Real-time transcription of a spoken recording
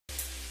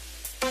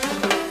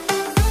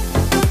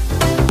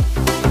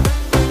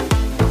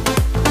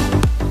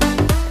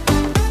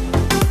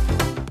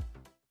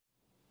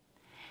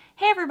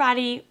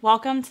everybody,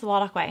 welcome to the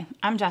Waldock Way.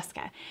 I'm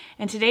Jessica,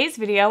 and today's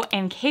video,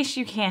 in case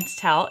you can't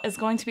tell, is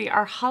going to be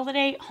our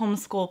holiday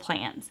homeschool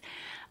plans.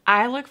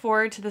 I look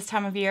forward to this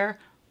time of year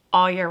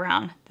all year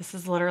round. This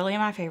is literally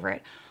my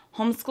favorite.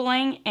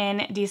 Homeschooling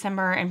in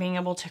December and being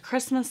able to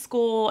Christmas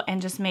school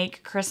and just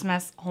make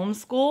Christmas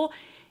homeschool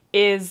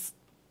is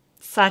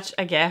such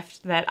a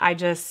gift that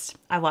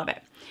I love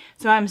it.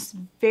 So I'm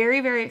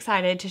very, very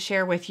excited to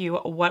share with you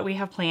what we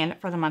have planned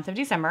for the month of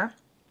December.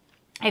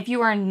 If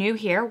you are new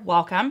here,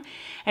 welcome.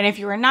 And if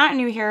you are not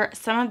new here,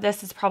 some of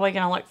this is probably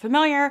going to look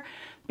familiar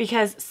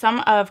because some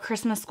of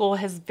Christmas school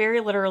has very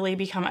literally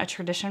become a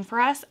tradition for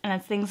us, and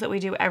it's things that we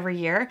do every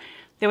year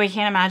that we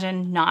can't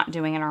imagine not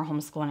doing in our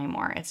homeschool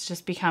anymore. It's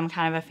just become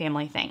kind of a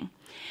family thing.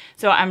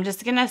 So I'm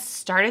just going to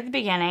start at the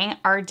beginning.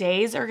 Our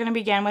days are going to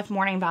begin with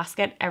morning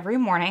basket every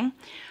morning.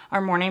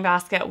 Our morning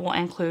basket will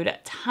include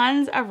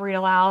tons of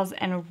read-alouds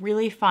and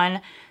really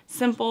fun,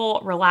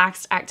 simple,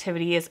 relaxed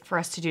activities for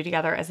us to do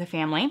together as a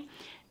family.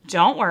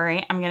 Don't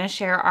worry, I'm going to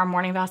share our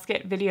morning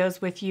basket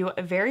videos with you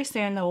very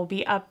soon. They will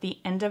be up the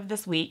end of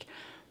this week.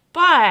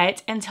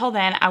 But until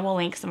then, I will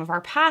link some of our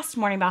past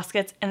morning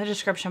baskets in the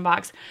description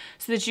box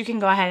so that you can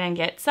go ahead and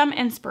get some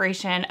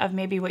inspiration of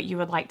maybe what you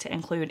would like to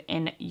include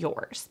in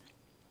yours.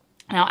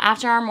 Now,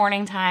 after our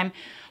morning time,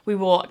 we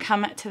will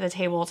come to the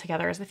table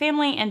together as a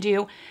family and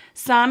do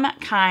some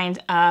kind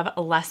of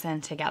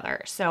lesson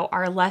together. So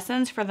our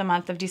lessons for the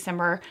month of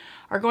December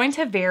are going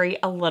to vary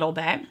a little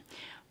bit.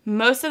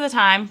 Most of the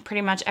time,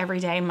 pretty much every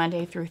day,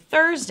 Monday through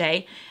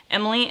Thursday,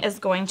 Emily is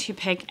going to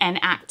pick an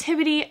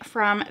activity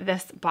from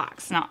this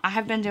box. Now, I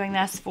have been doing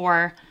this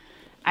for,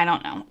 I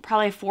don't know,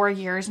 probably 4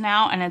 years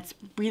now, and it's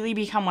really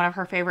become one of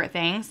her favorite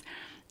things.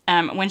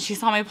 When she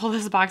saw me pull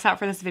this box out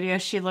for this video,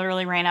 she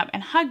literally ran up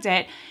and hugged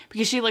it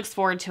because she looks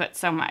forward to it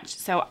so much.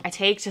 So I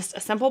take just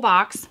a simple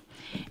box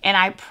and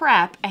I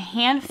prep a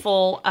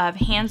handful of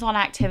hands-on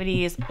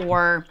activities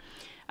or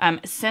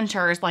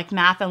centers like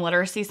math and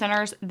literacy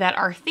centers that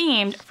are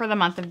themed for the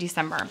month of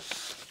December.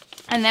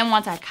 And then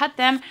once I cut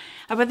them,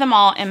 I put them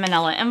all in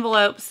manila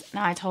envelopes.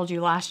 Now, I told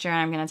you last year,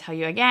 and I'm going to tell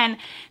you again,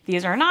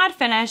 these are not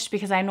finished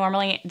because I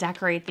normally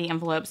decorate the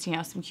envelopes, you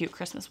know, some cute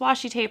Christmas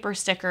washi tape or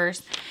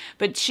stickers,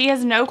 but she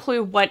has no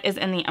clue what is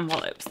in the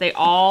envelopes. They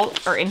all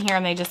are in here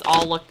and they just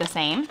all look the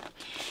same.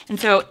 And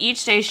so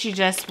each day she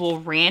just will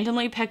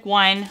randomly pick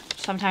one.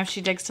 Sometimes she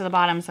digs to the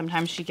bottom,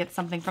 sometimes she gets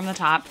something from the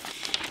top,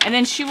 and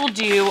then she will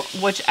do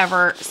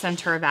whichever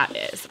center that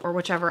is or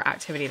whichever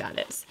activity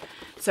that is.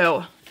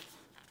 So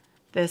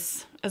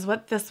this is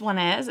what this one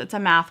is. It's a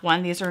math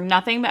one. These are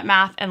nothing but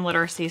math and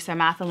literacy, so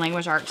math and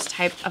language arts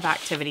type of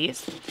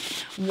activities.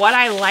 What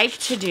I like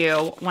to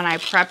do when I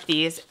prep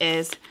these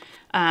is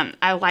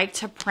I like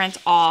to print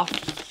off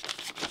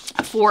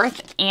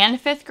 4th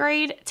and 5th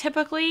grade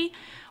typically,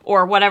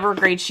 or whatever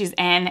grade she's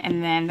in,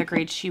 and then the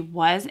grade she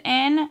was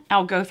in.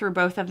 I'll go through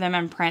both of them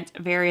and print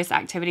various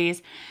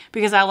activities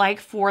because I like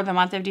for the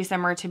month of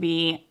December to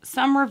be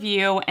some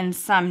review and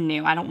some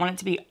new. I don't want it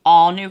to be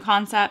all new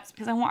concepts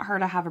because I want her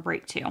to have a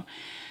break too.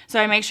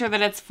 So I make sure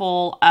that it's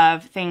full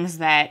of things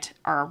that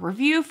are a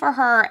review for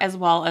her as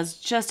well as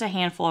just a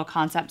handful of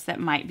concepts that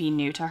might be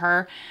new to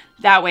her.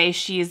 That way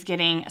she's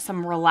getting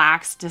some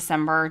relaxed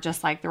December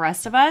just like the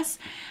rest of us,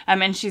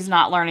 and she's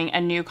not learning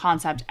a new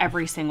concept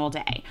every single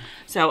day.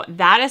 So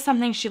that is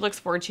something she looks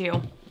forward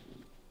to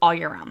all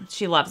year round.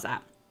 She loves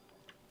that.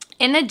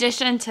 In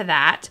addition to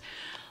that,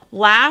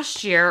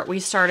 last year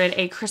we started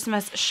a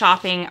Christmas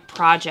shopping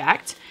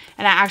project,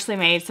 and I actually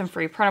made some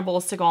free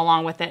printables to go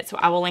along with it. So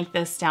I will link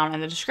this down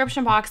in the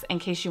description box in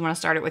case you want to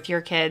start it with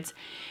your kids.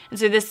 And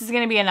so this is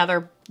going to be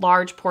another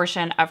large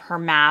portion of her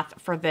math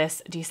for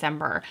this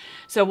December.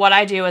 So what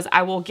I do is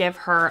I will give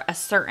her a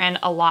certain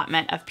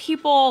allotment of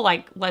people,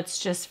 like let's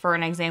just for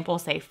an example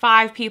say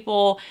 5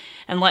 people,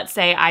 and let's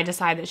say I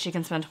decide that she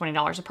can spend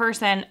 $20 a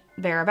person,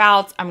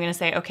 thereabouts. I'm going to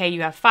say, okay,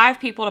 you have 5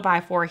 people to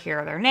buy for, here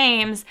are their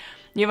names.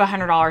 You have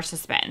 $100 to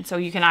spend. So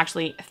you can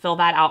actually fill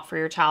that out for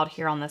your child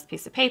here on this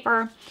piece of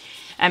paper.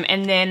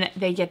 And then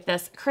they get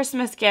this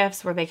Christmas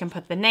gifts where they can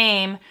put the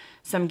name,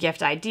 some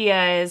gift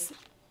ideas,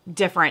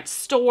 different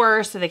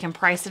stores so they can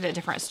price it at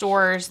different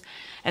stores.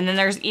 And then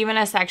there's even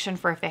a section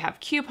for if they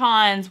have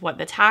coupons, what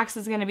the tax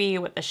is going to be,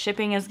 what the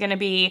shipping is going to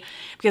be,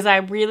 because I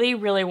really,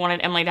 really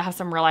wanted Emily to have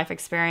some real life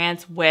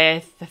experience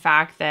with the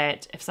fact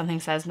that if something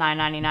says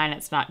 $9.99,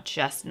 it's not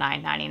just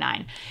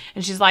 $9.99.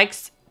 And she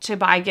likes to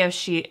buy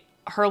gifts.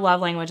 Her love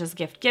language is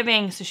gift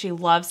giving, so she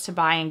loves to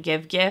buy and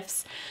give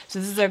gifts. So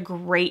this is a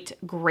great,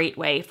 great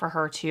way for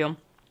her to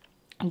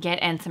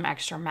get in some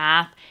extra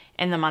math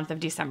in the month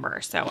of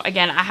December. So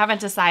again, I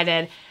haven't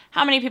decided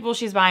how many people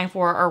she's buying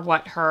for or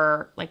what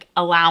her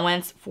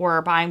allowance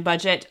for buying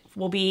budget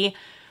will be,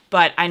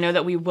 but I know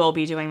that we will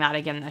be doing that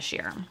again this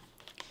year.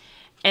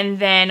 And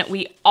then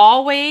we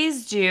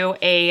always do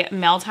a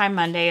Mail Time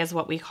Monday is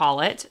what we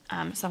call it.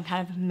 Some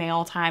kind of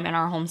mail time in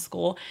our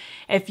homeschool.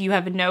 If you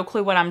have no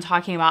clue what I'm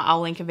talking about, I'll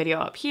link a video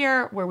up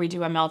here where we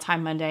do a Mail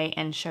Time Monday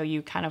and show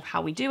you kind of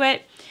how we do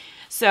it.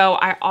 So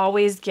I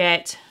always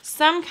get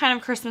some kind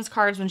of Christmas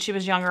cards. When she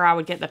was younger, I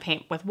would get the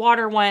paint with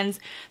water ones.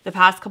 The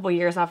past couple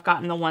years, I've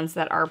gotten the ones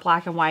that are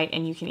black and white,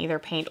 and you can either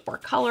paint or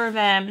color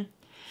them.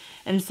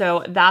 And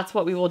so that's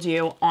what we will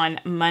do on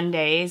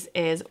Mondays,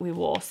 is we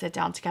will sit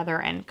down together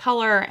and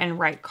color and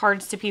write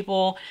cards to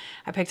people.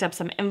 I picked up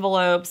some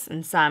envelopes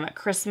and some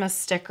Christmas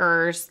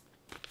stickers.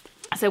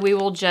 So we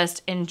will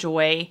just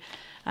enjoy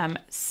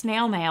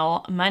snail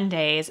mail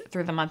Mondays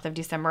through the month of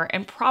December,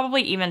 and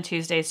probably even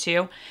Tuesdays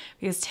too,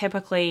 because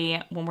typically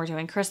when we're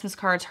doing Christmas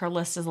cards, her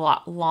list is a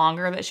lot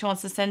longer that she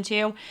wants to send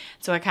to.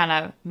 So it kind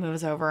of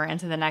moves over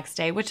into the next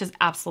day, which is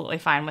absolutely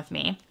fine with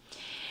me.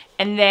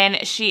 And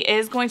then she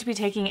is going to be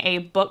taking a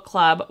book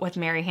club with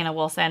Mary Hannah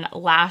Wilson.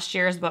 Last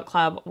year's book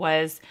club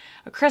was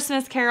A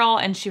Christmas Carol,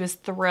 and she was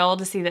thrilled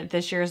to see that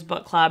this year's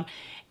book club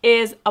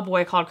is A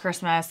Boy Called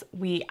Christmas.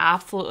 We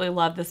absolutely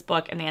love this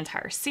book and the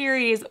entire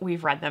series.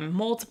 We've read them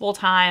multiple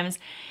times.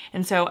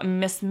 And so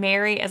Miss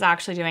Mary is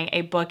actually doing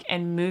a book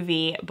and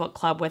movie book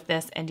club with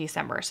this in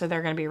December. So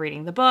they're going to be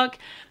reading the book,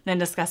 then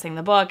discussing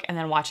the book, and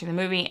then watching the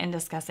movie and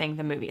discussing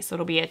the movie. So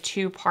it'll be a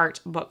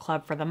 2-part book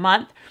club for the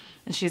month.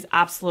 And she's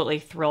absolutely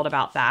thrilled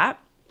about that.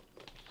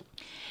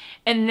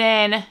 And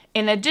then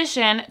in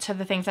addition to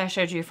the things I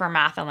showed you for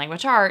math and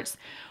language arts,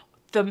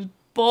 the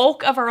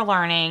bulk of our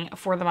learning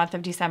for the month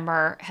of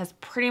December has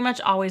pretty much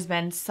always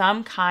been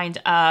some kind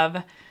of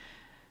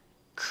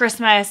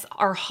Christmas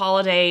or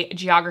holiday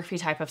geography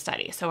type of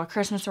study. So a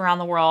Christmas around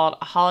the world,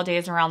 a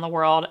holidays around the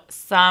world,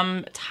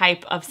 some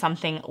type of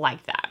something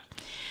like that.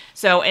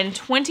 So in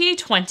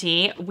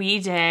 2020, we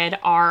did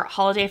our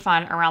holiday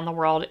fun around the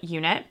world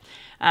unit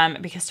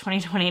because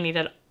 2020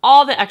 needed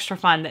all the extra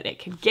fun that it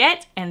could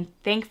get. And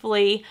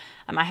thankfully,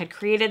 I had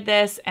created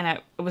this, and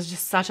it was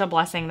just such a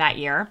blessing that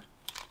year.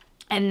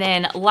 And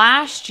then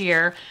last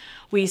year,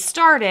 we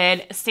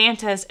started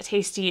Santa's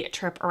Tasty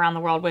Trip Around the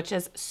World, which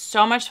is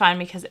so much fun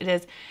because it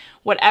is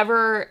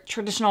whatever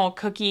traditional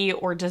cookie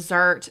or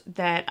dessert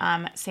that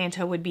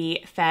Santa would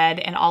be fed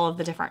in all of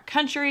the different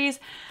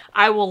countries.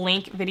 I will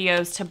link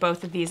videos to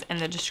both of these in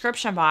the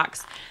description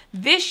box.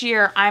 This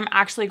year, I'm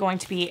actually going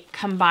to be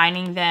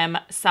combining them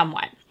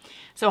somewhat.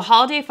 So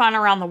Holiday Fun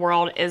Around the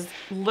World is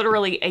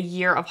literally a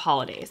year of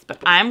holidays, but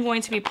I'm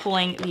going to be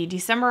pulling the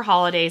December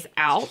holidays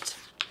out.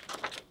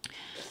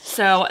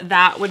 So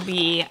that would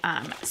be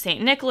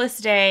St. Nicholas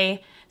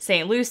Day,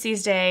 St.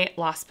 Lucy's Day,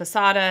 Las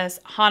Posadas,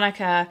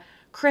 Hanukkah,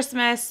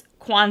 Christmas,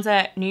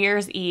 Kwanzaa, New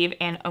Year's Eve,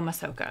 and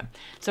Omasoka.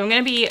 So I'm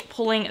going to be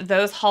pulling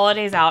those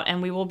holidays out,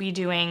 and we will be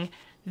doing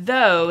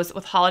those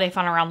with Holiday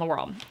Fun Around the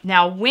World.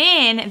 Now,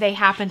 when they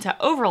happen to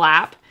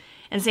overlap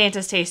in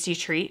Santa's Tasty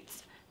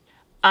Treats,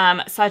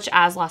 such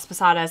as Las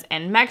Posadas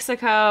in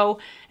Mexico,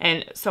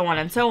 and so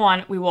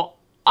on, we will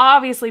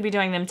obviously be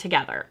doing them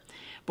together.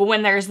 But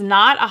when there's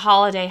not a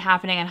holiday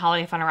happening in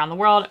Holiday Fun Around the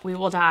World, we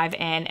will dive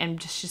in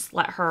and just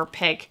let her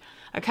pick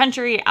a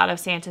country out of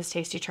Santa's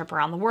Tasty Trip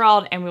Around the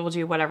World, and we will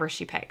do whatever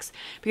she picks.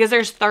 Because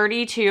there's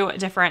 32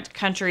 different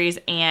countries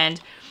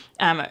and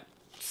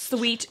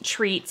sweet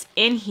treats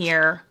in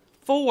here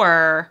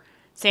for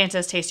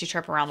Santa's Tasty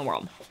Trip Around the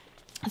World.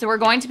 So we're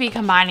going to be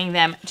combining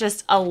them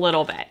just a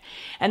little bit.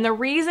 And the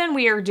reason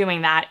we are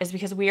doing that is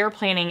because we are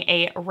planning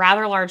a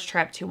rather large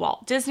trip to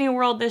Walt Disney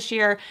World this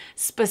year,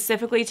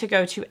 specifically to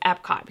go to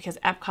Epcot, because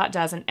Epcot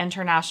does an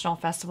international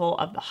festival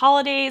of the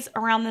holidays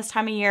around this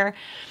time of year.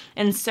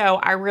 And so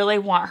I really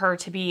want her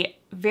to be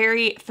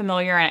very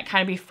familiar and it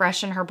kind of be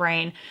fresh in her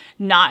brain,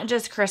 not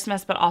just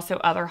Christmas, but also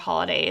other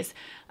holidays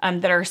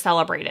that are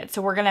celebrated.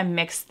 So we're going to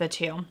mix the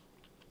two.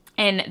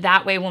 And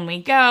that way when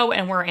we go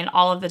and we're in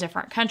all of the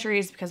different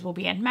countries, because we'll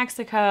be in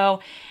Mexico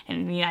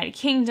and the United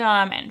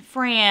Kingdom and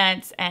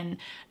France and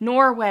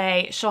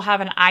Norway, she'll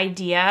have an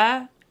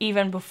idea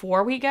even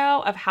before we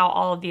go of how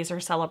all of these are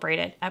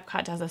celebrated.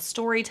 Epcot does a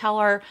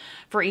storyteller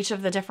for each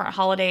of the different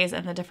holidays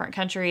in the different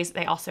countries.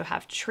 They also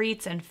have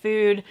treats and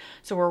food.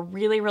 So we're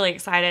really, really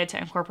excited to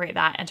incorporate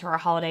that into our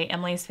holiday.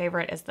 Emily's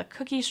favorite is the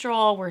cookie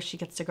stroll, where she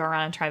gets to go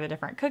around and try the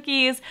different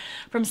cookies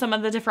from some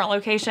of the different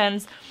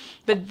locations.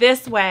 But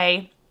this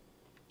way,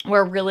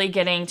 we're really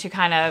getting to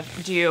kind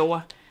of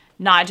do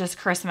not just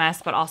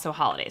Christmas, but also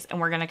holidays,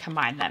 and we're going to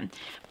combine them.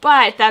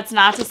 But that's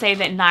not to say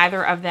that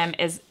neither of them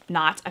is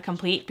not a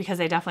complete, because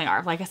they definitely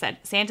are. Like I said,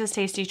 Santa's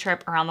Tasty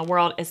Trip Around the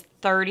World is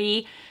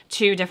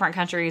 32 different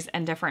countries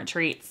and different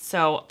treats,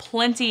 so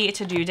plenty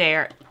to do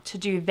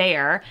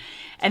there.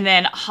 And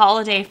then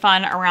Holiday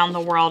Fun Around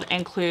the World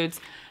includes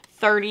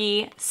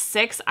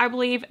 36, I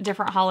believe,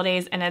 different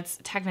holidays, and it's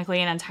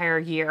technically an entire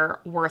year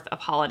worth of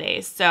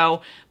holidays.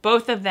 So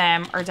both of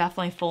them are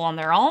definitely full on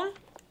their own.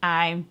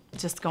 I'm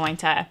just going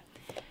to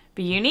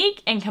be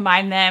unique and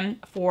combine them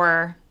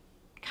for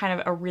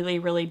kind of a really,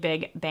 really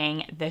big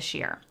bang this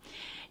year.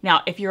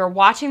 Now, if you're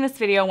watching this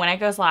video when it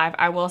goes live,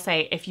 I will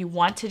say if you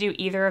want to do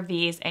either of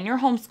these in your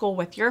homeschool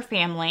with your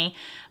family,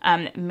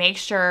 make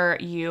sure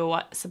you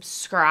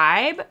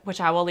subscribe, which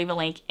I will leave a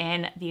link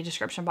in the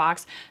description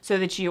box so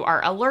that you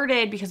are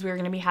alerted, because we're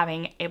going to be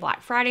having a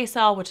Black Friday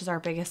sale, which is our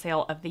biggest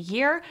sale of the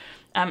year.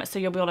 So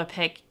you'll be able to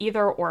pick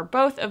either or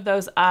both of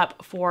those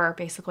up for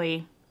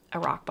basically a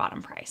rock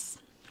bottom price.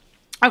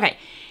 Okay.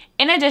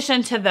 In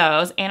addition to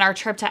those and our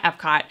trip to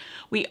Epcot,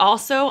 we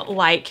also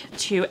like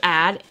to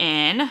add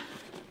in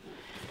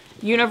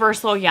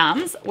Universal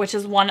Yums, which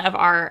is one of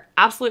our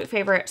absolute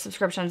favorite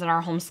subscriptions in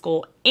our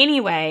homeschool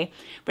anyway.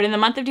 But in the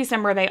month of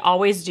December, they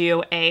always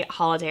do a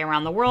holiday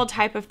around the world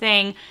type of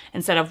thing.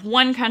 Instead of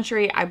one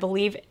country, I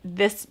believe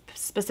this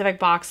specific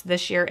box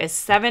this year is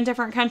 7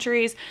 different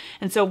countries.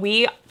 And so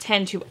we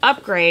tend to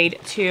upgrade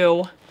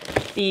to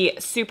the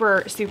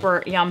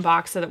super yum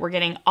box so that we're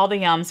getting all the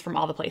yums from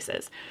all the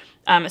places.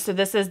 So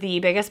this is the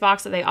biggest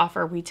box that they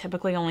offer. We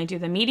typically only do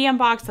the medium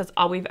box. That's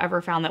all we've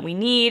ever found that we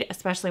need,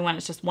 especially when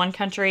it's just one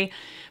country.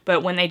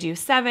 But when they do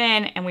 7,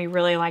 and we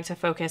really like to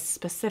focus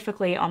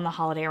specifically on the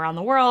holiday around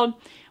the world,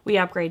 we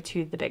upgrade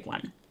to the big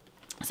one.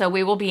 So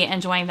we will be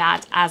enjoying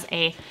that as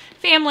a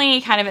family,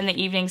 kind of in the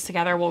evenings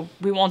together.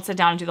 We won't sit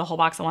down and do the whole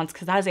box at once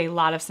because that is a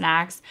lot of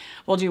snacks.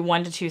 We'll do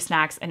 1 to 2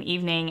 snacks an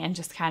evening and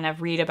just kind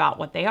of read about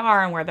what they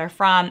are and where they're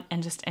from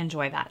and just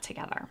enjoy that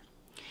together.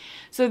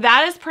 So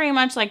that is pretty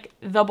much like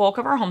the bulk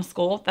of our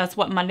homeschool. That's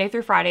what Monday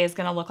through Friday is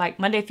going to look like.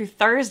 Monday through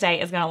Thursday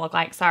is going to look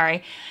like,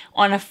 sorry.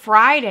 On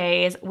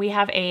Fridays, we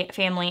have a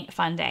family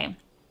fun day.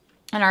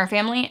 And our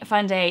family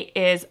fun day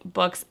is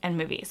books and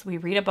movies. We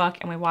read a book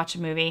and we watch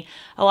a movie.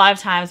 A lot of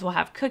times we'll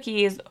have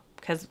cookies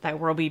because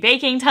we'll be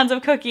baking tons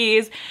of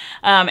cookies,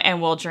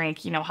 and we'll drink,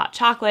 hot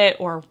chocolate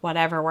or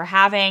whatever we're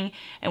having.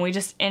 And we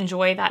just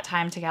enjoy that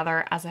time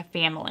together as a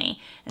family.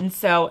 And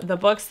so the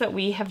books that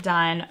we have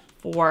done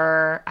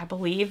for, I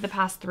believe, the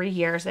past 3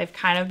 years, they've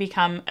kind of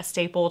become a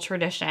staple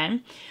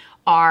tradition,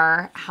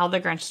 are How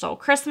the Grinch Stole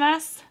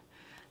Christmas.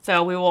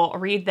 So we will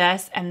read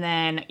this and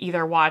then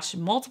either watch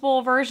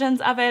multiple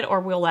versions of it, or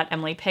we'll let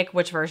Emily pick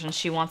which version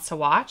she wants to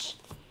watch.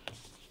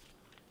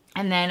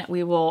 And then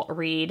we will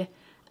read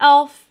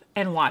Elf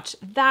and watch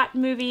that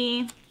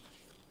movie.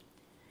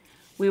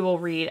 We will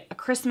read A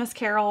Christmas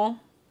Carol,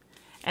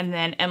 and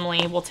then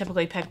Emily will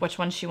typically pick which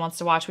one she wants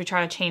to watch. We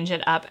try to change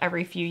it up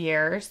every few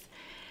years.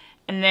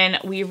 And then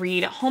we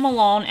read Home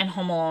Alone and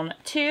Home Alone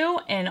 2.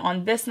 And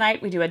on this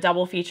night, we do a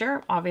double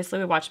feature. Obviously,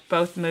 we watch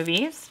both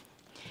movies.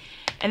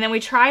 And then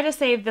we try to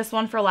save this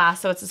one for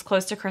last so it's as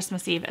close to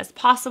Christmas Eve as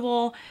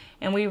possible.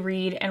 And we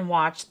read and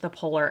watch The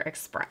Polar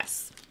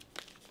Express.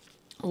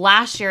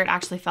 Last year, it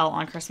actually fell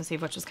on Christmas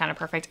Eve, which was kind of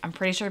perfect. I'm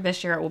pretty sure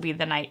this year it will be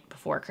the night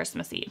before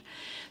Christmas Eve.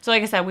 So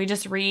like I said, we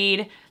just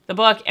read the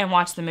book and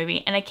watch the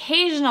movie. And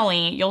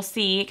occasionally you'll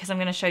see, because I'm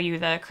going to show you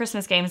the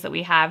Christmas games that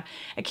we have,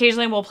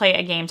 occasionally we'll play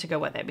a game to go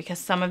with it, because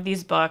some of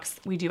these books,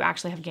 we do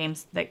actually have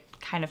games that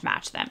kind of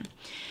match them.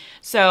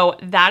 So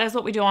that is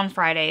what we do on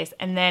Fridays.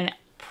 And then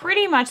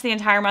pretty much the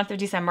entire month of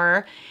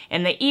December,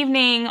 in the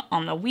evening,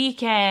 on the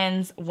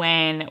weekends,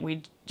 when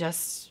we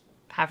just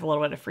have a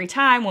little bit of free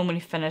time, when we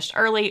finished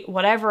early,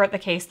 whatever the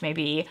case may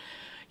be,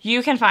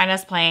 you can find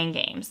us playing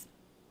games.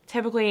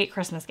 Typically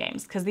Christmas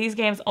games, because these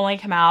games only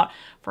come out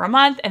for a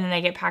month and then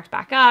they get packed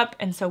back up.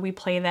 And so we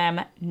play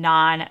them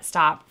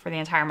non-stop for the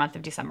entire month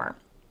of December.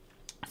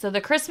 So the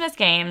Christmas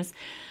games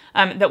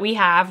that we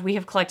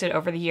have collected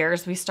over the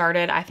years. We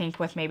started, I think,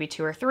 with maybe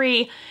 2 or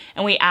 3,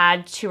 and we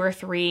add 2 or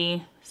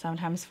 3,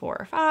 sometimes 4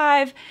 or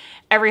 5,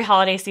 every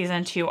holiday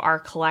season to our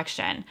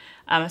collection.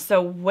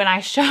 So when I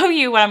show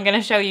you what I'm going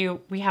to show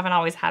you, we haven't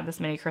always had this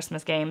many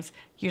Christmas games.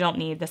 You don't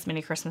need this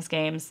many Christmas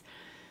games,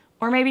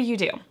 or maybe you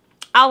do.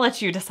 I'll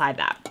let you decide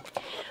that.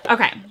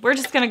 Okay, we're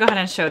just going to go ahead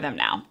and show them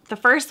now. The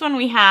first one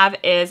we have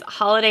is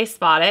Holiday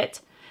Spot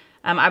It.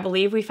 I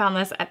believe we found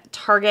this at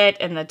Target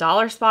in the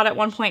dollar spot at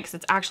one point, because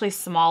it's actually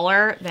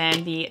smaller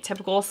than the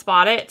typical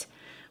Spot It,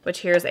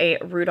 which here's a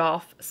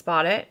Rudolph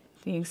Spot It.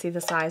 You can see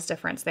the size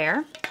difference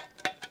there.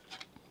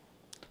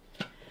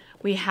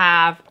 We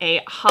have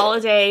a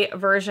holiday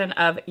version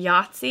of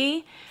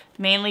Yahtzee,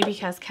 mainly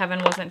because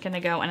Kevin wasn't going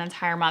to go an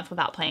entire month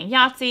without playing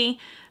Yahtzee.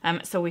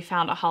 So we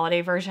found a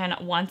holiday version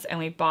once and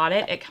we bought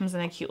it. It comes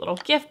in a cute little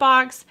gift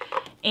box,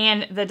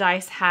 and the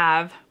dice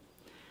have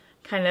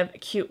kind of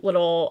cute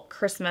little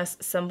Christmas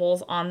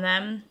symbols on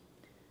them,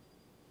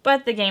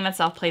 but the game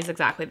itself plays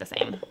exactly the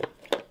same.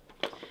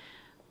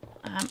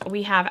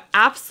 We have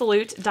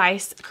Absolute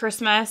Dice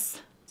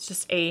Christmas. It's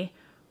just a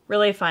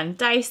really fun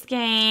dice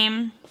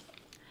game.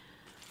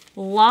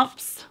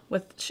 Lumps,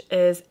 which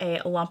is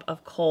a lump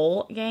of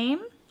coal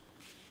game.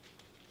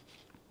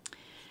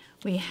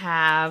 We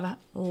have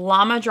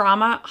Llama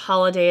Drama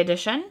Holiday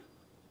Edition.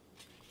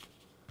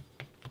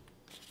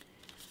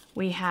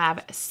 We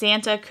have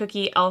Santa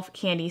Cookie Elf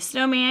Candy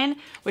Snowman,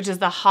 which is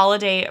the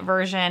holiday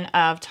version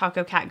of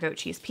Taco Cat Goat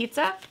Cheese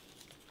Pizza.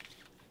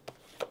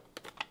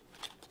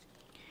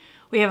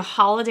 We have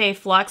Holiday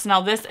Flux.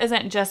 Now, this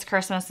isn't just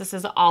Christmas. This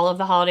is all of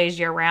the holidays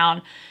year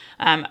round.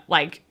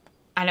 Like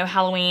I know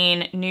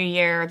Halloween, New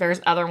Year,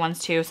 there's other ones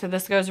too. So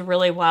this goes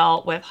really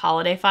well with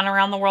holiday fun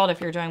around the world if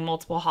you're doing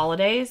multiple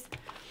holidays.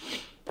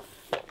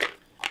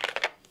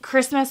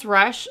 Christmas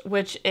Rush,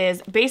 which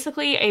is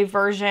basically a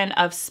version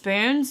of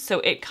spoons. So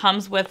it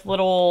comes with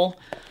little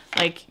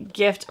like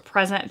gift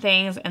present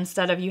things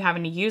instead of you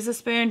having to use a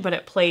spoon, but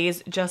it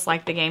plays just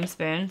like the game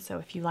Spoon. So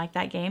if you like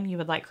that game, you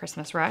would like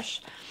Christmas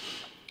Rush.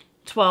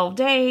 12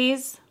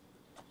 Days.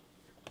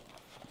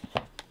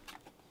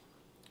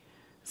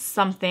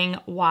 Something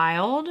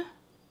Wild.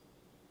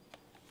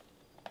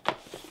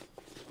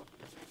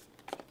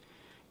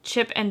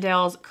 Chip and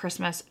Dale's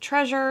Christmas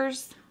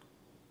Treasures.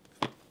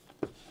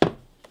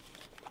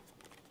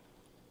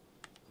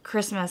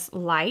 Christmas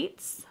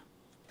Lights.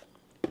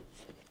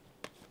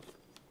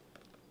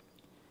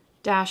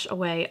 Dash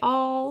Away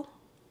All.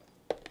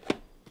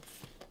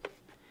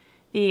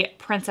 The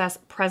Princess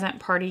Present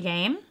Party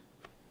Game.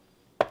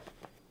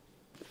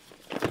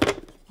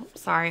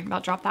 Sorry,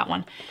 about dropped that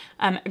one.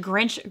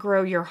 Grinch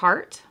Grow Your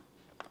Heart.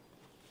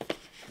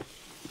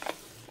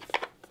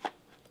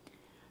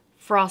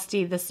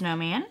 Frosty the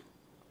Snowman.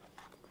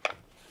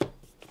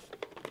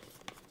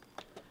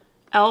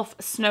 Elf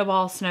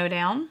Snowball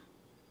Snowdown.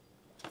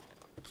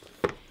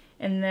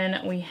 And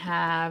then we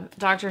have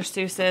Dr.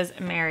 Seuss's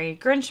Merry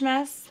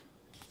Grinchmas.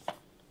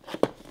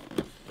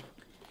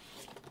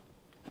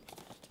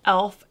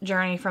 Elf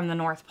Journey from the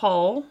North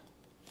Pole.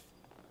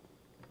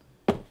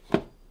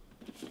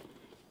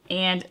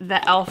 And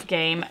the Elf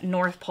game,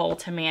 North Pole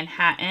to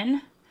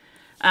Manhattan.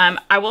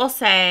 I will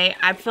say,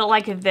 I feel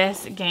like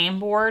this game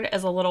board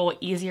is a little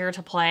easier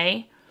to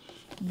play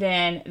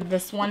than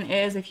this one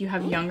is if you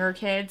have younger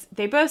kids.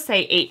 They both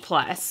say 8+.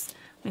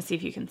 Let me see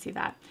if you can see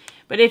that.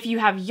 But if you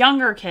have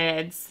younger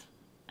kids,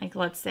 like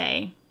let's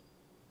say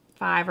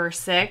 5 or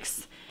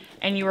 6,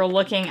 and you were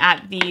looking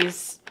at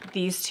these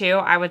two,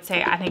 I would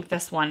say I think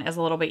this one is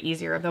a little bit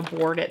easier. The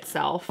board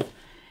itself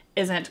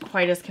isn't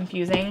quite as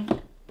confusing.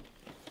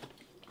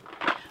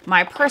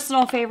 My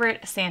personal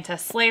favorite, Santa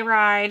Sleigh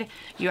Ride.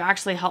 You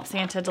actually help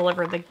Santa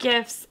deliver the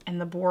gifts,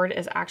 and the board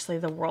is actually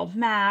the world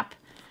map.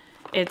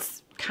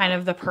 It's kind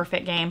of the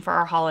perfect game for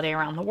our holiday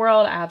around the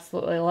world. I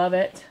absolutely love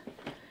it.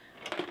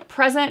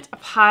 Present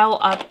Pile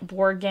Up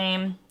board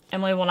game.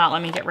 Emily will not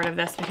let me get rid of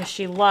this because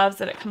she loves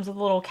that it comes with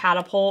a little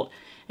catapult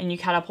and you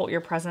catapult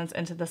your presents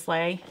into the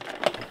sleigh.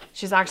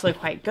 She's actually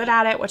quite good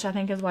at it, which I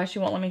think is why she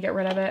won't let me get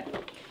rid of it.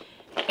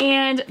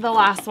 And the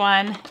last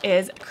one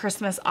is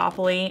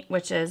Christmas-opoly,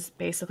 which is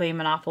basically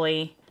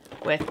Monopoly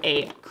with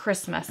a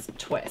Christmas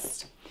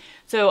twist.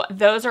 So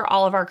those are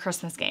all of our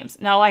Christmas games.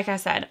 Now, like I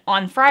said,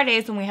 on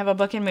Fridays when we have a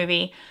book and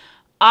movie,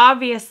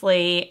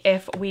 obviously,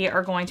 if we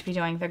are going to be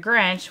doing the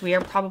Grinch, we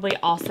are probably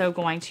also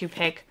going to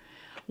pick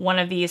one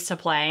of these to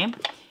play.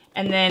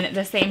 And then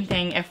the same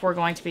thing if we're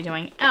going to be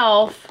doing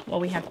Elf. Well,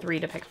 we have 3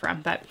 to pick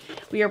from, but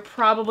we are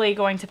probably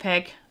going to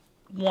pick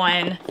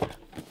one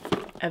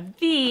of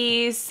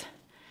these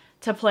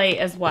to play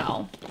as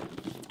well.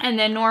 And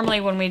then normally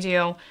when we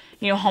do,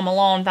 Home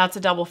Alone, that's a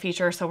double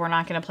feature, so we're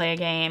not going to play a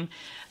game.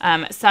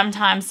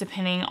 Sometimes,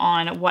 depending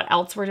on what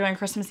else we're doing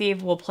Christmas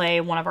Eve, we'll play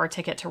one of our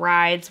Ticket to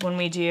Rides when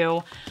we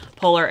do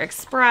Polar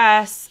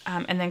Express.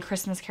 And then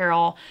Christmas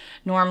Carol,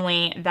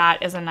 normally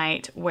that is a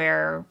night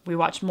where we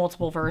watch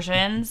multiple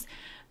versions,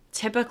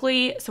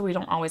 typically, so we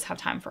don't always have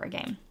time for a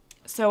game.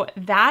 So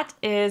that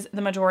is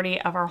the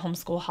majority of our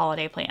homeschool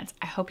holiday plans.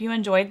 I hope you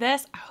enjoyed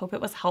this. I hope it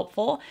was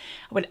helpful.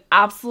 I would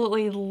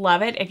absolutely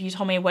love it if you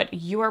told me what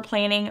you are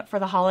planning for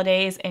the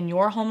holidays in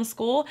your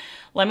homeschool.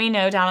 Let me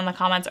know down in the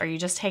comments. Are you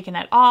just taking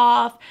it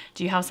off?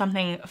 Do you have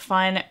something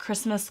fun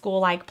Christmas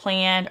school-like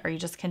planned? Are you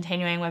just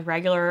continuing with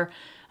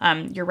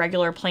your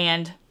regular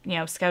planned,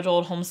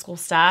 scheduled homeschool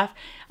stuff?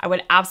 I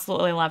would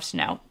absolutely love to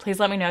know. Please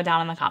let me know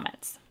down in the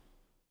comments.